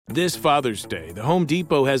This Father's Day, the Home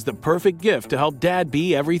Depot has the perfect gift to help Dad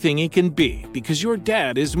be everything he can be, because your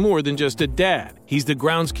dad is more than just a dad. He's the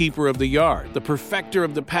groundskeeper of the yard, the perfecter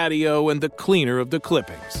of the patio, and the cleaner of the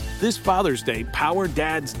clippings. This Father's Day, power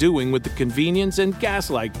Dad's doing with the convenience and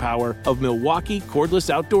gas-like power of Milwaukee cordless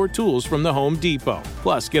outdoor tools from the Home Depot.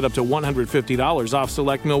 Plus, get up to $150 off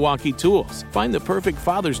select Milwaukee tools. Find the perfect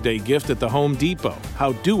Father's Day gift at the Home Depot.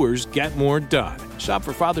 How doers get more done. Shop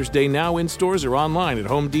for Father's Day now in stores or online at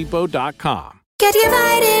HomeDepot.com. Get your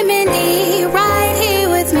vitamin D right here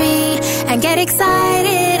with me and get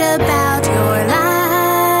excited about your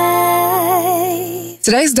life.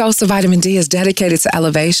 Today's dose of vitamin D is dedicated to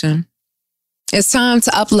elevation. It's time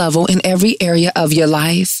to up-level in every area of your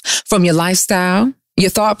life, from your lifestyle,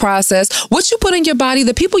 your thought process, what you put in your body,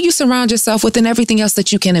 the people you surround yourself with, and everything else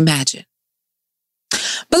that you can imagine.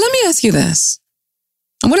 But let me ask you this.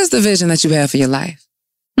 What is the vision that you have for your life?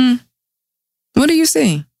 What do you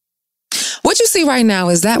see? What you see right now,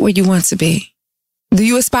 is that where you want to be? Do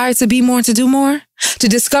you aspire to be more and to do more? To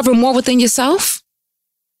discover more within yourself?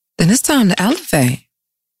 Then it's time to elevate.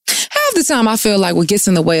 Half the time I feel like what gets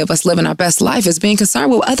in the way of us living our best life is being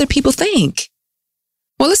concerned with what other people think.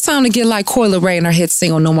 Well, it's time to get like Coi Leray in her hit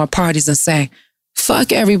single, No More Parties, and say,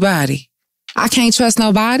 fuck everybody. I can't trust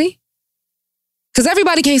nobody. Because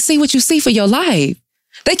everybody can't see what you see for your life.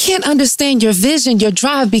 They can't understand your vision, your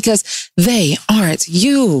drive, because they aren't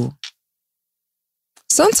you.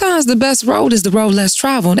 Sometimes the best road is the road less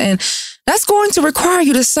traveled, and that's going to require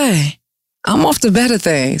you to say, I'm off to better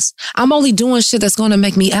things. I'm only doing shit that's going to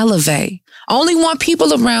make me elevate. I only want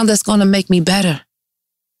people around that's going to make me better.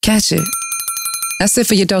 Catch it. That's it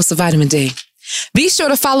for your dose of vitamin D. Be sure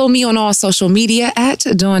to follow me on all social media at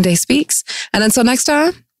Dawn Day Speaks. And until next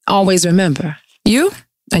time, always remember, you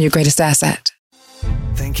are your greatest asset.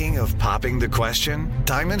 Thinking of popping the question?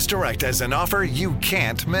 Diamonds Direct has an offer you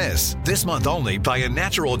can't miss. This month only, buy a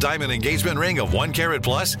natural diamond engagement ring of 1 carat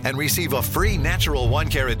plus and receive a free natural 1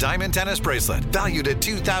 carat diamond tennis bracelet valued at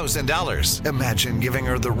 $2,000. Imagine giving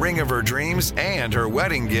her the ring of her dreams and her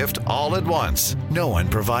wedding gift all at once. No one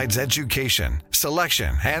provides education,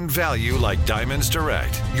 selection, and value like Diamonds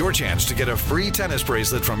Direct. Your chance to get a free tennis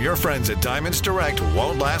bracelet from your friends at Diamonds Direct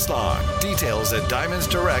won't last long. Details at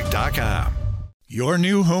diamondsdirect.com. Your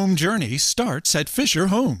new home journey starts at Fisher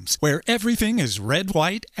Homes, where everything is red,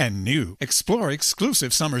 white, and new. Explore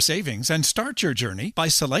exclusive summer savings and start your journey by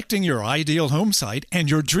selecting your ideal home site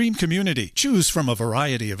and your dream community. Choose from a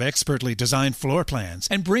variety of expertly designed floor plans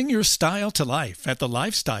and bring your style to life at the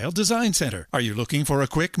Lifestyle Design Center. Are you looking for a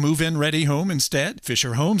quick move-in ready home instead?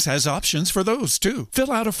 Fisher Homes has options for those too.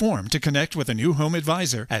 Fill out a form to connect with a new home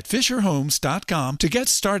advisor at fisherhomes.com to get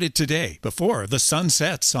started today before the sun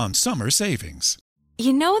sets on summer savings.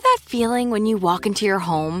 You know that feeling when you walk into your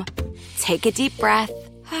home, take a deep breath,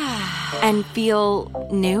 and feel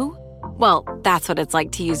new? Well, that's what it's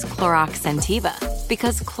like to use Clorox Scentiva.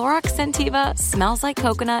 Because Clorox Scentiva smells like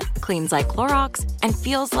coconut, cleans like Clorox, and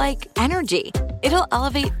feels like energy. It'll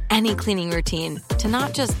elevate any cleaning routine to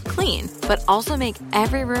not just clean, but also make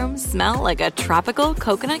every room smell like a tropical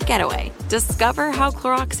coconut getaway. Discover how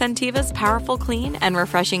Clorox Scentiva's powerful clean and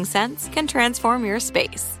refreshing scents can transform your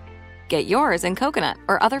space. Get yours in coconut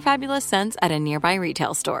or other fabulous scents at a nearby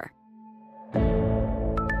retail store.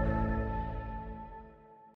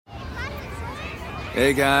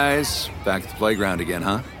 Hey guys, back at the playground again,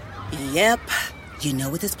 huh? Yep. You know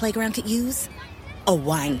what this playground could use? A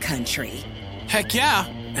wine country. Heck yeah,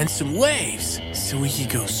 and some waves so we could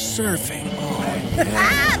go surfing. Oh,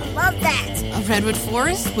 yeah. I love that. A redwood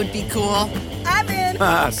forest would be cool. I'm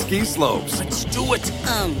in. Ski slopes. Let's do it.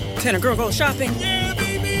 Can a girl go shopping? Yeah,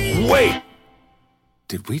 baby. Wait!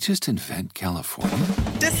 Did we just invent California?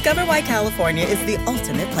 Discover why California is the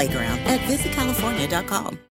ultimate playground at visitcalifornia.com.